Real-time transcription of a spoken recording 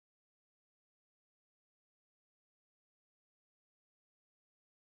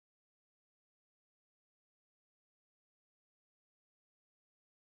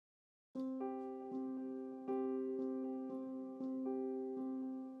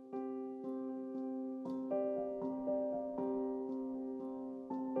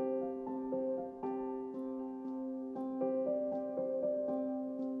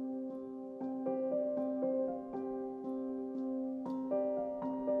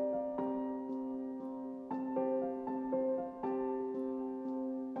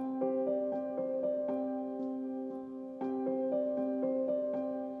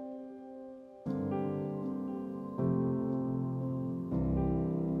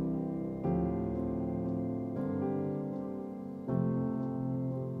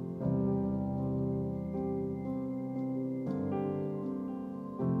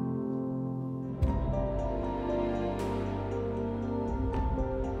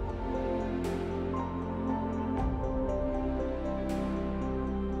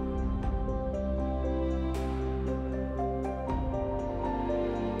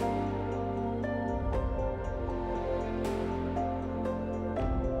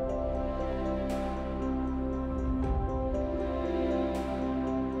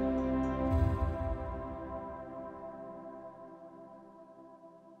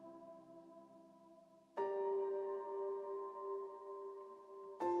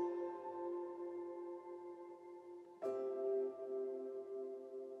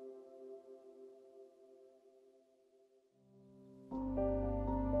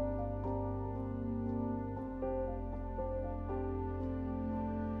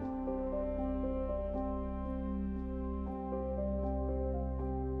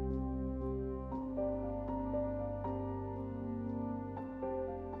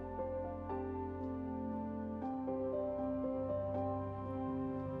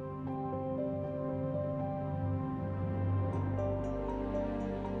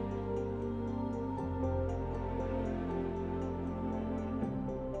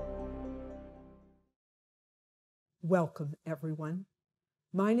Welcome, everyone.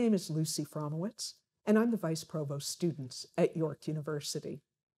 My name is Lucy Fromowitz, and I'm the Vice Provost Students at York University.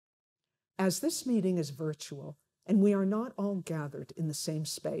 As this meeting is virtual, and we are not all gathered in the same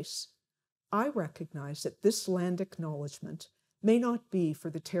space, I recognize that this land acknowledgement may not be for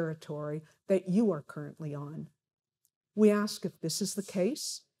the territory that you are currently on. We ask, if this is the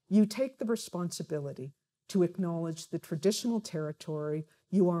case, you take the responsibility to acknowledge the traditional territory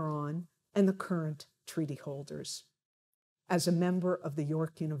you are on and the current treaty holders. As a member of the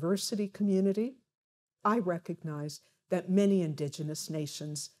York University community, I recognize that many Indigenous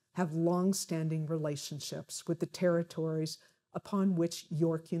nations have long-standing relationships with the territories upon which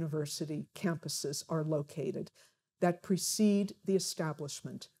York University campuses are located that precede the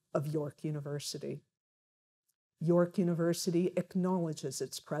establishment of York University. York University acknowledges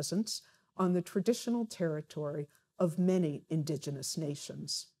its presence on the traditional territory of many Indigenous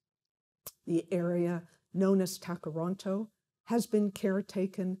nations. The area known as Takaronto has been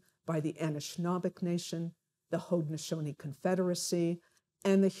caretaken by the Anishinaabe Nation, the Haudenosaunee Confederacy,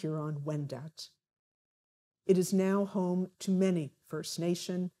 and the Huron-Wendat. It is now home to many First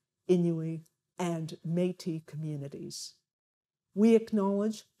Nation, Inuit, and Métis communities. We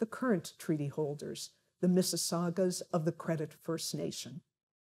acknowledge the current treaty holders, the Mississaugas of the Credit First Nation.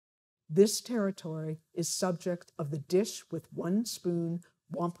 This territory is subject of the Dish with One Spoon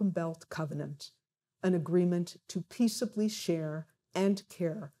Wampum Belt Covenant, an agreement to peaceably share and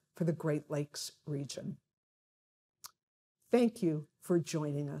care for the Great Lakes region. Thank you for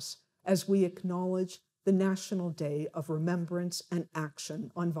joining us as we acknowledge the National Day of Remembrance and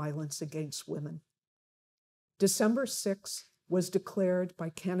Action on Violence Against Women. December 6th was declared by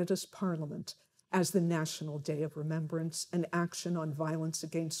Canada's Parliament as the National Day of Remembrance and Action on Violence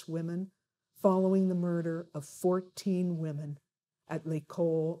Against Women, following the murder of 14 women at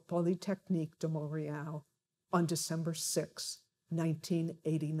l'École Polytechnique de Montréal on December 6,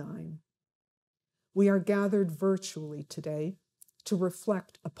 1989. We are gathered virtually today to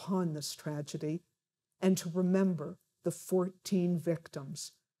reflect upon this tragedy and to remember the 14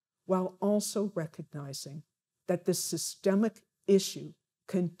 victims, while also recognizing that this systemic issue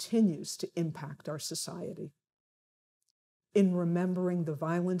continues to impact our society. In remembering the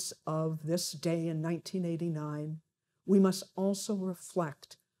violence of this day in 1989, we must also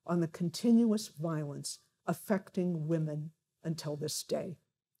reflect on the continuous violence affecting women until this day.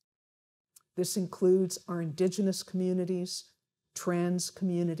 This includes our Indigenous communities, trans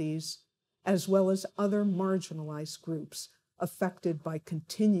communities, as well as other marginalized groups affected by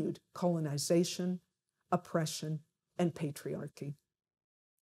continued colonization, oppression, and patriarchy.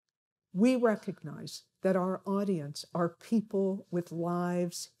 We recognize that our audience are people with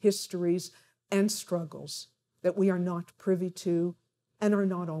lives, histories, and struggles that we are not privy to and are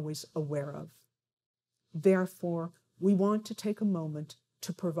not always aware of. Therefore, we want to take a moment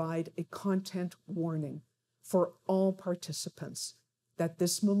to provide a content warning for all participants that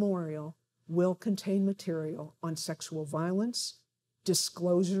this memorial will contain material on sexual violence,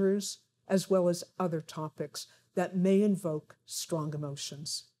 disclosures, as well as other topics that may invoke strong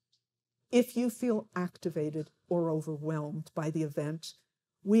emotions. If you feel activated or overwhelmed by the event,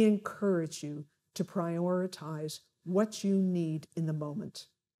 we encourage you to prioritize what you need in the moment.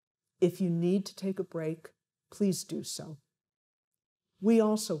 If you need to take a break, please do so. We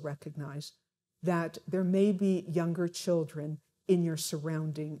also recognize that there may be younger children in your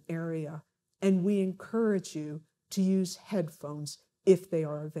surrounding area, and we encourage you to use headphones if they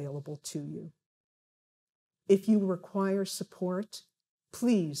are available to you. If you require support,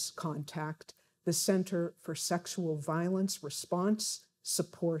 please contact the Center for Sexual Violence Response,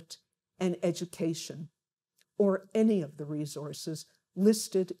 Support, and Education, or any of the resources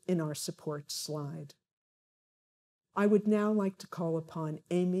listed in our support slide. I would now like to call upon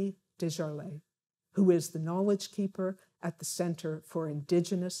Amy Desjardins, who is the knowledge keeper at the Center for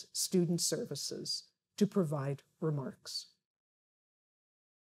Indigenous Student Services, to provide remarks.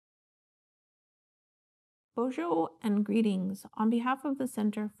 Bonjour and greetings. On behalf of the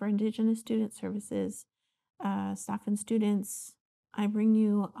Center for Indigenous Student Services, staff and students, I bring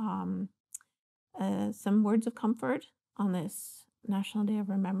you some words of comfort on this National Day of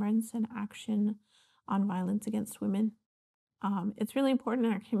Remembrance and Action on Violence Against Women. It's really important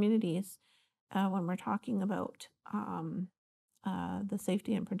in our communities when we're talking about the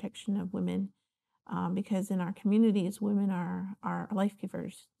safety and protection of women, because in our communities, women are life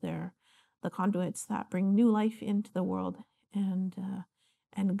givers. They're the conduits that bring new life into the world and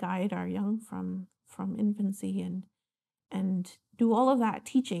guide our young from infancy and do all of that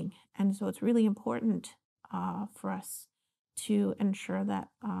teaching. And so it's really important for us to ensure that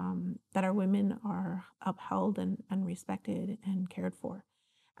that our women are upheld and respected and cared for.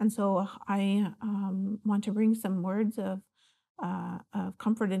 And so I want to bring some words of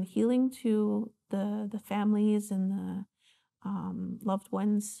comfort and healing to the families and the loved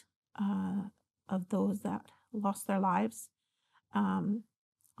ones of those that lost their lives on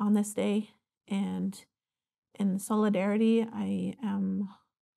this day. And in solidarity, I am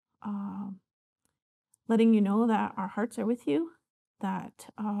letting you know that our hearts are with you, that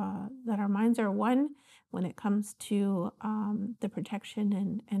our minds are one when it comes to the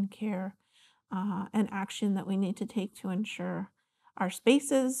protection and care and action that we need to take to ensure our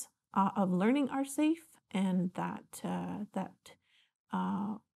spaces of learning are safe, and that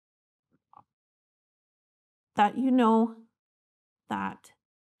you know that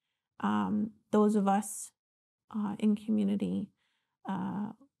those of us in community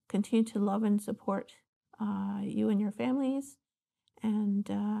continue to love and support you and your families, and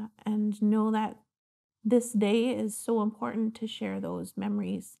know that this day is so important to share those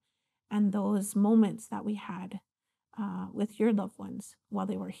memories and those moments that we had with your loved ones while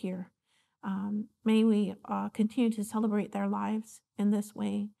they were here. May we continue to celebrate their lives in this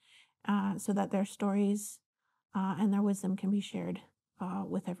way so that their stories and their wisdom can be shared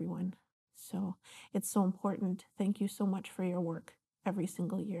with everyone. So it's so important. Thank you so much for your work every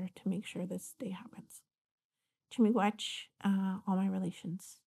single year to make sure this day happens. Chimiigwech, all my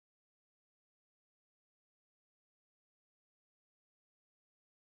relations.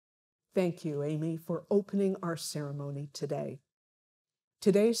 Thank you, Amy, for opening our ceremony today.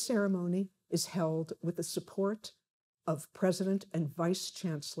 Today's ceremony is held with the support of President and Vice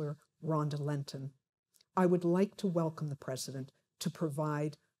Chancellor Rhonda Lenton. I would like to welcome the President to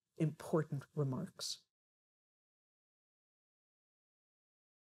provide important remarks.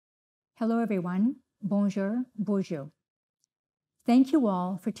 Hello, everyone. Bonjour, bonjour. Thank you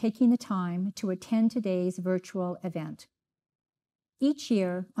all for taking the time to attend today's virtual event. Each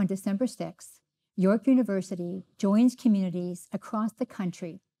year on December 6th, York University joins communities across the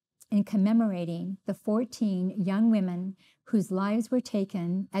country in commemorating the 14 young women whose lives were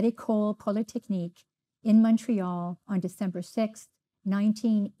taken at École Polytechnique in Montreal on December 6,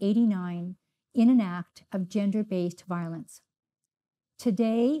 1989, in an act of gender-based violence.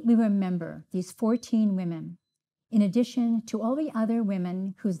 Today, we remember these 14 women, in addition to all the other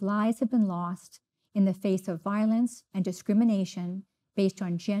women whose lives have been lost in the face of violence and discrimination based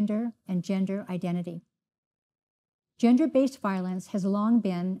on gender and gender identity. Gender-based violence has long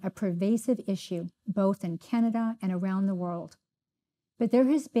been a pervasive issue, both in Canada and around the world. But there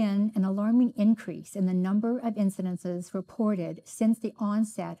has been an alarming increase in the number of incidences reported since the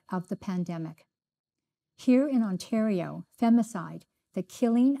onset of the pandemic. Here in Ontario, femicide, the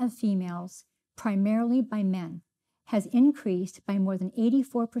killing of females primarily by men, has increased by more than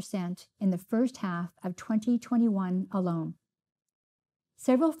 84% in the first half of 2021 alone.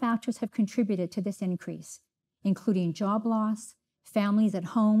 Several factors have contributed to this increase, including job loss, families at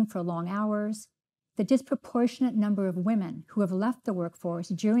home for long hours, the disproportionate number of women who have left the workforce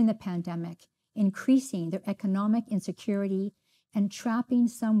during the pandemic, increasing their economic insecurity and trapping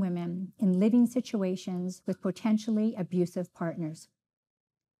some women in living situations with potentially abusive partners.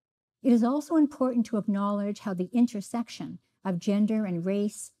 It is also important to acknowledge how the intersection of gender and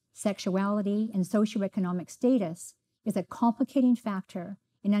race, sexuality, and socioeconomic status is a complicating factor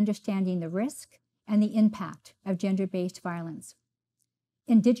in understanding the risk and the impact of gender-based violence.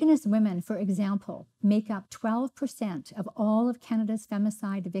 Indigenous women, for example, make up 12% of all of Canada's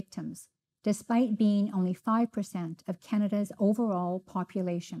femicide victims, despite being only 5% of Canada's overall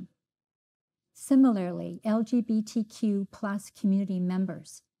population. Similarly, LGBTQ+ community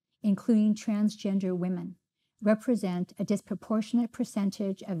members, including transgender women, represent a disproportionate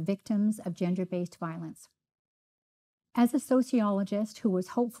percentage of victims of gender-based violence. As a sociologist who was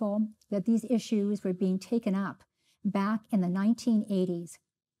hopeful that these issues were being taken up back in the 1980s,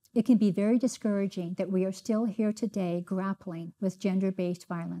 it can be very discouraging that we are still here today grappling with gender-based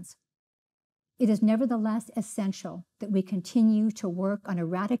violence. It is nevertheless essential that we continue to work on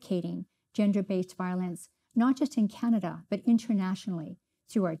eradicating gender-based violence, not just in Canada, but internationally,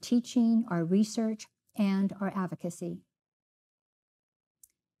 through our teaching, our research, and our advocacy.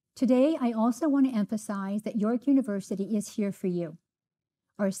 Today, I also want to emphasize that York University is here for you.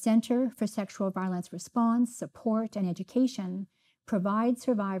 Our Center for Sexual Violence Response, Support, and Education provides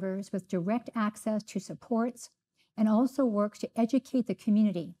survivors with direct access to supports and also works to educate the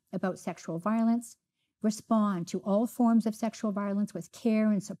community about sexual violence, respond to all forms of sexual violence with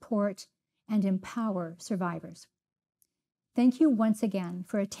care and support, and empower survivors. Thank you once again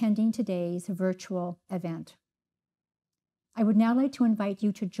for attending today's virtual event. I would now like to invite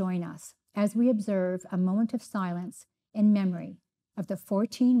you to join us as we observe a moment of silence in memory of the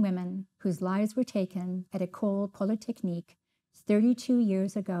 14 women whose lives were taken at École Polytechnique 32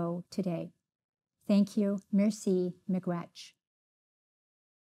 years ago today. Thank you. Merci. Miigwech.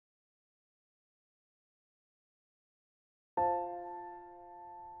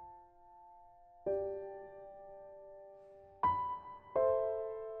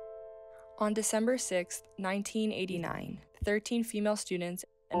 On December 6, 1989, 13 female students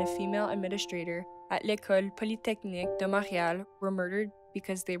and a female administrator at l'École Polytechnique de Montréal were murdered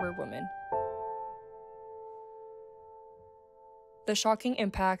because they were women. The shocking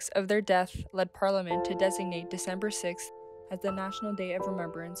impacts of their death led Parliament to designate December 6th as the National Day of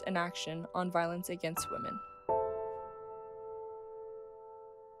Remembrance and Action on Violence Against Women.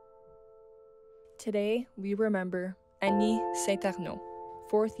 Today, we remember Annie Saint-Arnaud,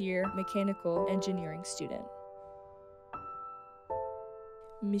 fourth-year mechanical engineering student.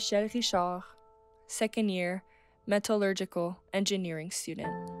 Michel Richard, second-year metallurgical engineering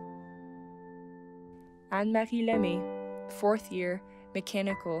student. Anne-Marie Lemay, fourth-year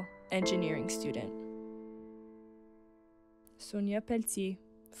mechanical engineering student. Sonia Pelletier,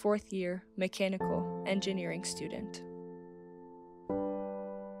 fourth-year mechanical engineering student.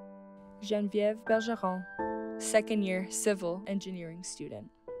 Geneviève Bergeron, second-year civil engineering student.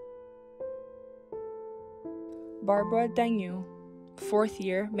 Barbara Dagneau,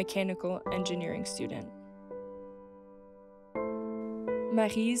 fourth-year mechanical engineering student.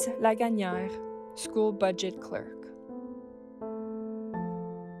 Maryse Lagagnère, school budget clerk.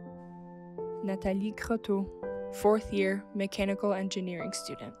 Nathalie Croteau, fourth-year mechanical engineering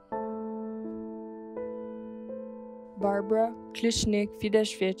student. Barbara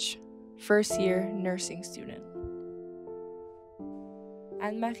Kluschnik-Fideszwicz, first-year nursing student.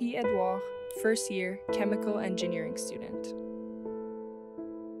 Anne-Marie Edouard, first-year chemical engineering student.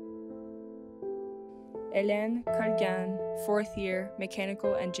 Hélène Colgan, fourth-year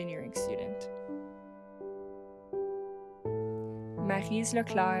mechanical engineering student. Maryse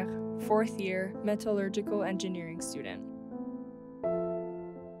Leclerc, fourth-year metallurgical engineering student.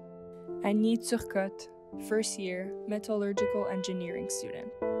 Annie Turcotte, first-year metallurgical engineering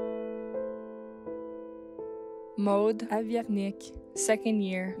student. Maude Aviernick,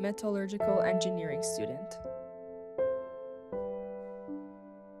 second-year metallurgical engineering student.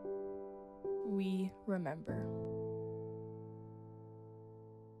 We remember.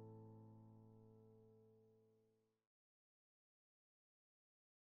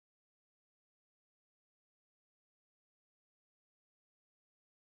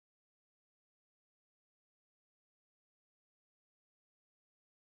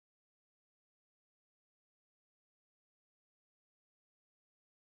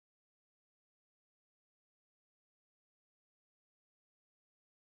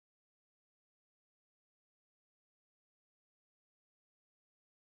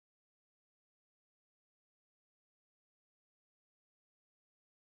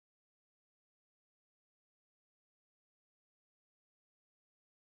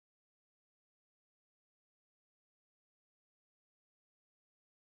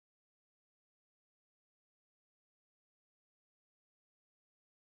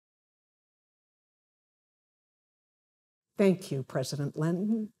 Thank you, President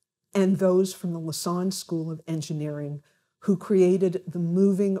Lenton, and those from the Lausanne School of Engineering who created the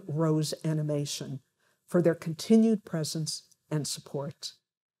moving rose animation for their continued presence and support.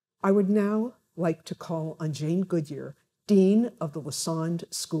 I would now like to call on Jane Goodyear, Dean of the Lausanne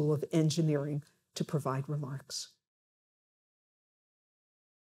School of Engineering, to provide remarks.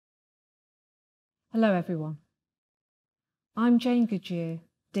 Hello, everyone. I'm Jane Goodyear,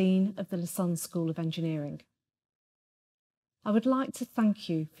 Dean of the Lausanne School of Engineering. I would like to thank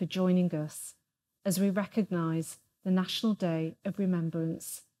you for joining us as we recognise the National Day of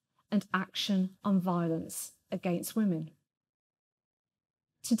Remembrance and Action on Violence Against Women.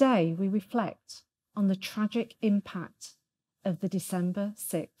 Today, we reflect on the tragic impact of the December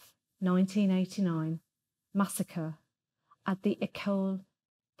 6, 1989 massacre at the École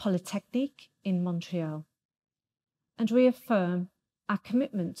Polytechnique in Montreal, and reaffirm our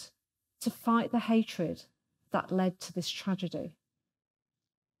commitment to fight the hatred that led to this tragedy.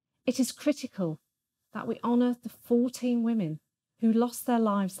 It is critical that we honour the 14 women who lost their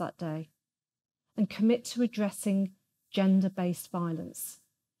lives that day and commit to addressing gender-based violence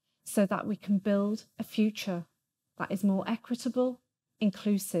so that we can build a future that is more equitable,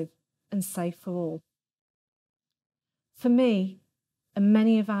 inclusive and safe for all. For me and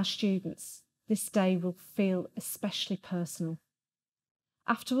many of our students, this day will feel especially personal.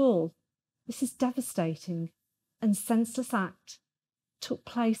 After all, this is devastating and senseless act took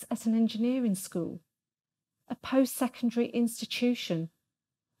place at an engineering school, a post-secondary institution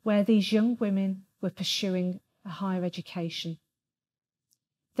where these young women were pursuing a higher education.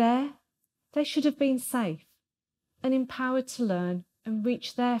 There, they should have been safe and empowered to learn and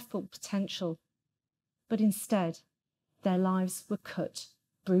reach their full potential, but instead, their lives were cut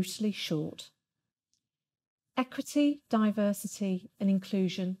brutally short. Equity, diversity and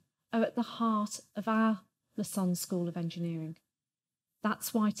inclusion are at the heart of our Lausanne School of Engineering.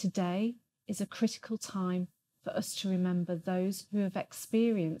 That's why today is a critical time for us to remember those who have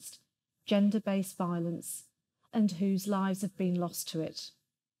experienced gender-based violence and whose lives have been lost to it.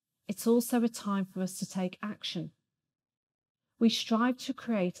 It's also a time for us to take action. We strive to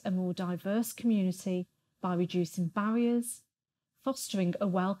create a more diverse community by reducing barriers, fostering a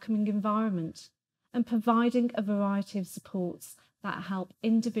welcoming environment, and providing a variety of supports that help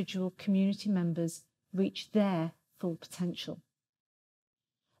individual community members reach their full potential.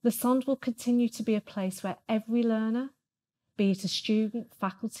 Lausanne will continue to be a place where every learner, be it a student,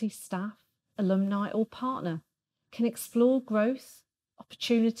 faculty, staff, alumni or partner, can explore growth,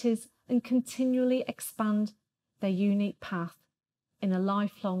 opportunities and continually expand their unique path in a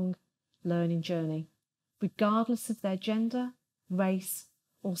lifelong learning journey, regardless of their gender, race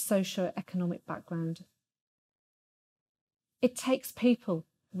or socio-economic background. It takes people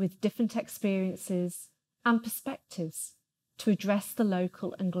with different experiences and perspectives to address the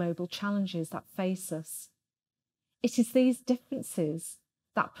local and global challenges that face us. It is these differences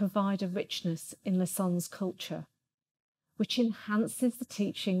that provide a richness in Lausanne's culture, which enhances the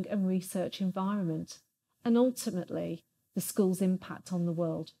teaching and research environment and ultimately the school's impact on the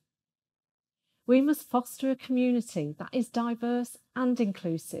world. We must foster a community that is diverse and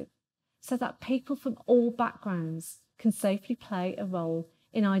inclusive so that people from all backgrounds can safely play a role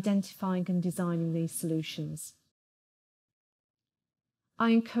in identifying and designing these solutions.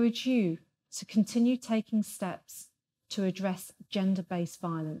 I encourage you to continue taking steps to address gender-based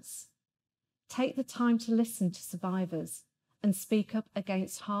violence. Take the time to listen to survivors and speak up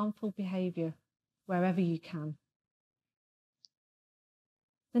against harmful behaviour wherever you can.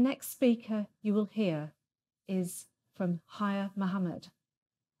 The next speaker you will hear is from Haya Mohammed,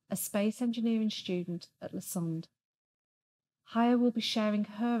 a space engineering student at Lausanne. Haya will be sharing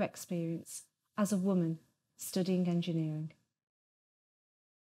her experience as a woman studying engineering.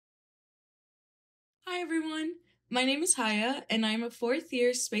 Hi everyone, my name is Haya and I'm a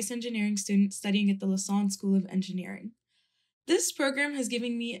fourth-year space engineering student studying at the Lausanne School of Engineering. This program has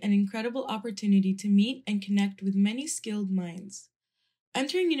given me an incredible opportunity to meet and connect with many skilled minds.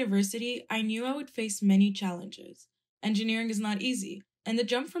 Entering university, I knew I would face many challenges. Engineering is not easy, and the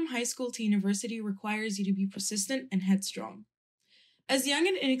jump from high school to university requires you to be persistent and headstrong. As young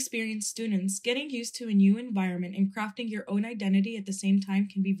and inexperienced students, getting used to a new environment and crafting your own identity at the same time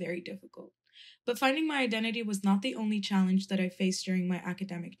can be very difficult. But finding my identity was not the only challenge that I faced during my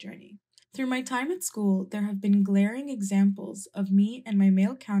academic journey. Through my time at school, there have been glaring examples of me and my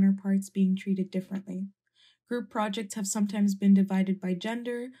male counterparts being treated differently. Group projects have sometimes been divided by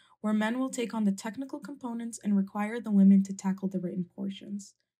gender, where men will take on the technical components and require the women to tackle the written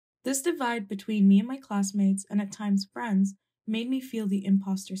portions. This divide between me and my classmates, and at times friends, made me feel the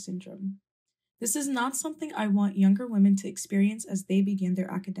imposter syndrome. This is not something I want younger women to experience as they begin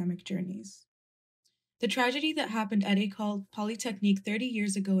their academic journeys. The tragedy that happened at École Polytechnique 30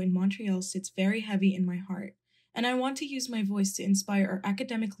 years ago in Montreal sits very heavy in my heart, and I want to use my voice to inspire our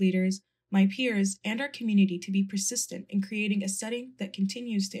academic leaders, my peers, and our community to be persistent in creating a setting that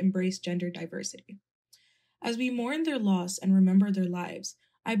continues to embrace gender diversity. As we mourn their loss and remember their lives,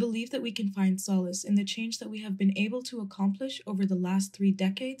 I believe that we can find solace in the change that we have been able to accomplish over the last 3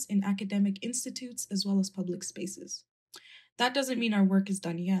 decades in academic institutes as well as public spaces. That doesn't mean our work is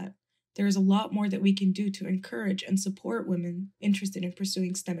done yet. There is a lot more that we can do to encourage and support women interested in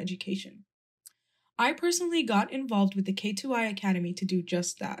pursuing STEM education. I personally got involved with the K2I Academy to do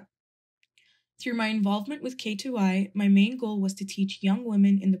just that. Through my involvement with K2I, my main goal was to teach young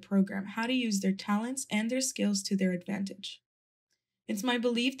women in the program how to use their talents and their skills to their advantage. It's my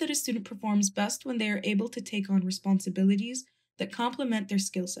belief that a student performs best when they are able to take on responsibilities that complement their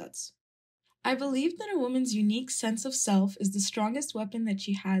skill sets. I believe that a woman's unique sense of self is the strongest weapon that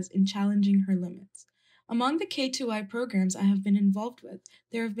she has in challenging her limits. Among the K2I programs I have been involved with,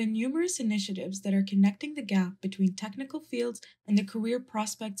 there have been numerous initiatives that are connecting the gap between technical fields and the career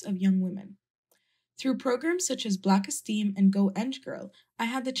prospects of young women. Through programs such as Black Esteem and Go Eng Girl, I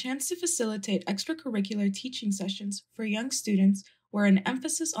had the chance to facilitate extracurricular teaching sessions for young students where an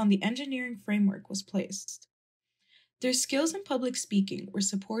emphasis on the engineering framework was placed. Their skills in public speaking were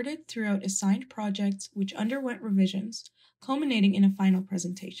supported throughout assigned projects which underwent revisions, culminating in a final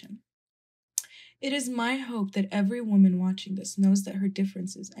presentation. It is my hope that every woman watching this knows that her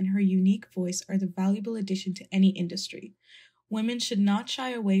differences and her unique voice are the valuable addition to any industry. Women should not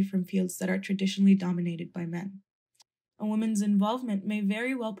shy away from fields that are traditionally dominated by men. A woman's involvement may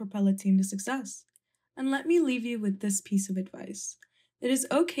very well propel a team to success. And let me leave you with this piece of advice. It is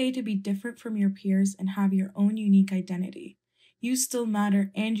okay to be different from your peers and have your own unique identity. You still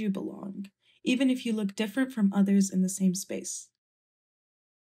matter and you belong, even if you look different from others in the same space.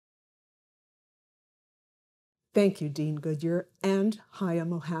 Thank you, Dean Goodyear and Haya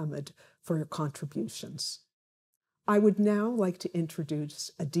Mohammed, for your contributions. I would now like to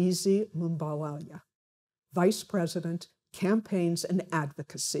introduce Adizi Mumbalaya, Vice President, Campaigns and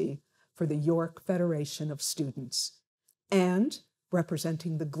Advocacy for the York Federation of Students, and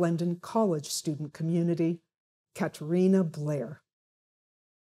representing the Glendon College student community, Katerina Blair.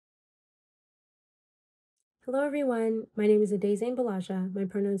 Hello, everyone. My name is Adeze Mbalaja. My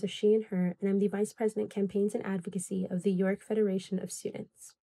pronouns are she and her, and I'm the Vice President, Campaigns and Advocacy of the York Federation of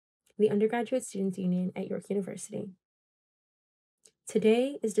Students, the undergraduate students union at York University.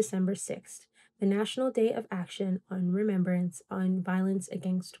 Today is December 6th, the National Day of Action on Remembrance on Violence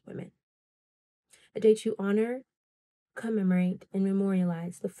Against Women, a day to honor, commemorate, and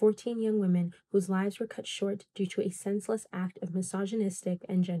memorialize the 14 young women whose lives were cut short due to a senseless act of misogynistic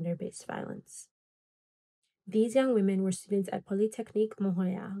and gender-based violence. These young women were students at Polytechnique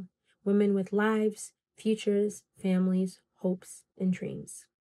Montréal, women with lives, futures, families, hopes, and dreams.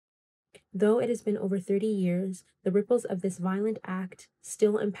 Though it has been over 30 years, the ripples of this violent act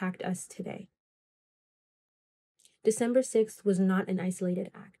still impact us today. December 6th was not an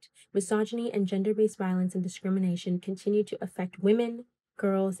isolated act. Misogyny and gender-based violence and discrimination continue to affect women,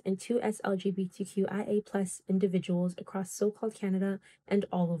 girls, and 2S LGBTQIA+ individuals across so-called Canada and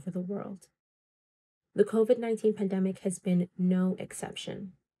all over the world. The COVID-19 pandemic has been no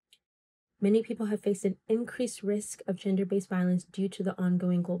exception. Many people have faced an increased risk of gender-based violence due to the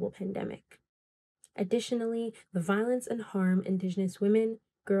ongoing global pandemic. Additionally, the violence and harm Indigenous women,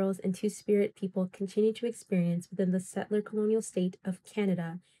 girls, and Two-Spirit people continue to experience within the settler colonial state of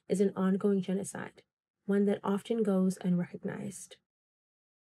Canada is an ongoing genocide, one that often goes unrecognized.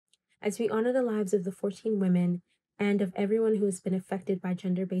 As we honor the lives of the 14 women and of everyone who has been affected by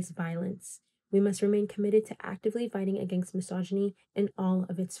gender-based violence, we must remain committed to actively fighting against misogyny in all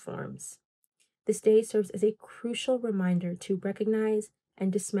of its forms. This day serves as a crucial reminder to recognize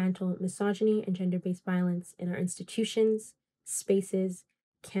and dismantle misogyny and gender-based violence in our institutions, spaces,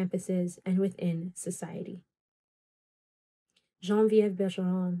 campuses, and within society. Geneviève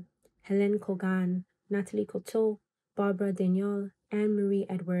Bergeron, Hélène Kogan, Nathalie Coteau, Barbara Dagnol, Anne-Marie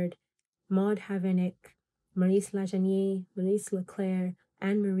Edward, Maude Havernick, Maurice Lajanier, Maurice Leclerc,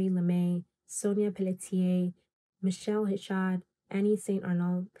 Anne-Marie Lemay, Sonia Pelletier, Michelle Hichard, Annie St.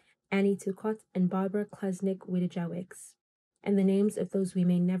 Arnaud, Annie Tukot, and Barbara Klesnik-Widajawicz, and the names of those we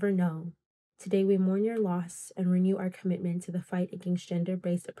may never know. Today we mourn your loss and renew our commitment to the fight against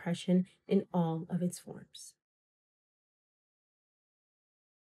gender-based oppression in all of its forms.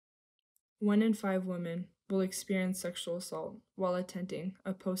 1 in 5 women will experience sexual assault while attending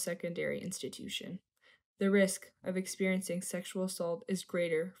a post-secondary institution. The risk of experiencing sexual assault is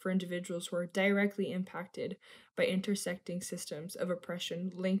greater for individuals who are directly impacted by intersecting systems of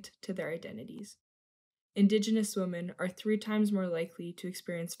oppression linked to their identities. Indigenous women are 3 times more likely to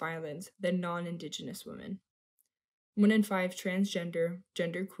experience violence than non-Indigenous women. 1 in 5 transgender,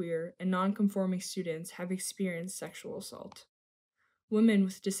 genderqueer, and non-conforming students have experienced sexual assault. Women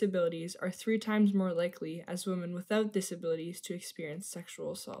with disabilities are 3 times more likely as women without disabilities to experience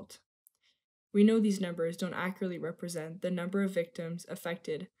sexual assault. We know these numbers don't accurately represent the number of victims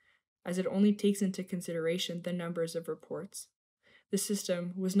affected, as it only takes into consideration the numbers of reports. The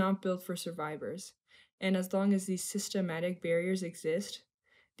system was not built for survivors, and as long as these systematic barriers exist,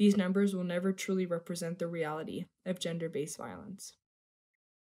 these numbers will never truly represent the reality of gender-based violence.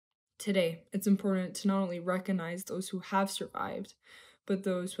 Today, it's important to not only recognize those who have survived, but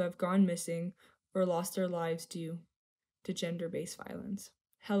those who have gone missing or lost their lives due to gender-based violence.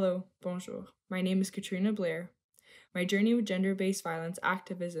 Hello, bonjour. My name is Katrina Blair. My journey with gender-based violence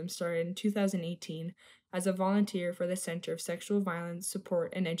activism started in 2018 as a volunteer for the Center of Sexual Violence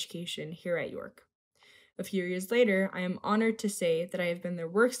Support and Education here at York. A few years later, I am honored to say that I have been their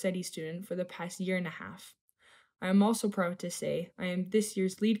work study student for the past year and a half. I am also proud to say I am this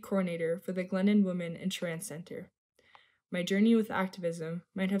year's lead coordinator for the Glennon Women Insurance Center. My journey with activism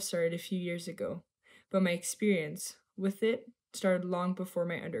might have started a few years ago, but my experience with it started long before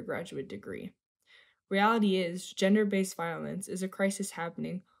my undergraduate degree. Reality is, gender-based violence is a crisis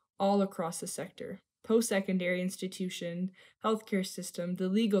happening all across the sector. Post-secondary institution, healthcare system, the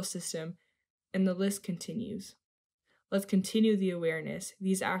legal system, and the list continues. Let's continue the awareness,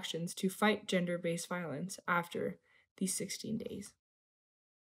 these actions to fight gender-based violence after these 16 days.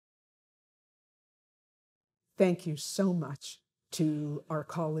 Thank you so much to our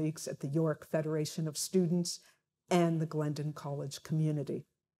colleagues at the York Federation of Students and the Glendon College community.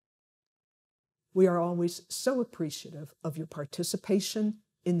 We are always so appreciative of your participation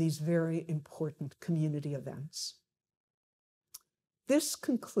in these very important community events. This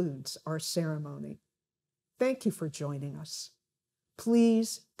concludes our ceremony. Thank you for joining us.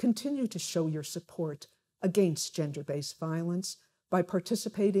 Please continue to show your support against gender-based violence by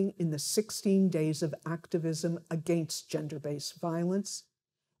participating in the 16 days of activism against gender-based violence,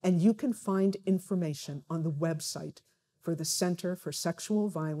 and you can find information on the website for the Center for Sexual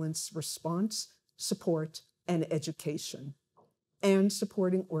Violence Response, Support, and Education, and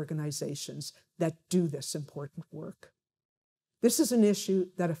supporting organizations that do this important work. This is an issue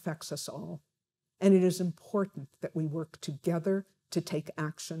that affects us all, and it is important that we work together to take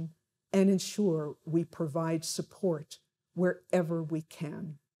action and ensure we provide support wherever we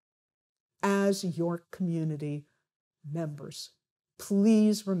can. As York community members,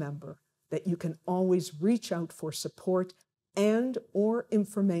 please remember that you can always reach out for support and/or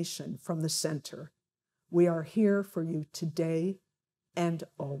information from the center. We are here for you today and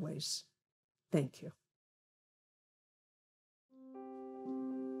always. Thank you.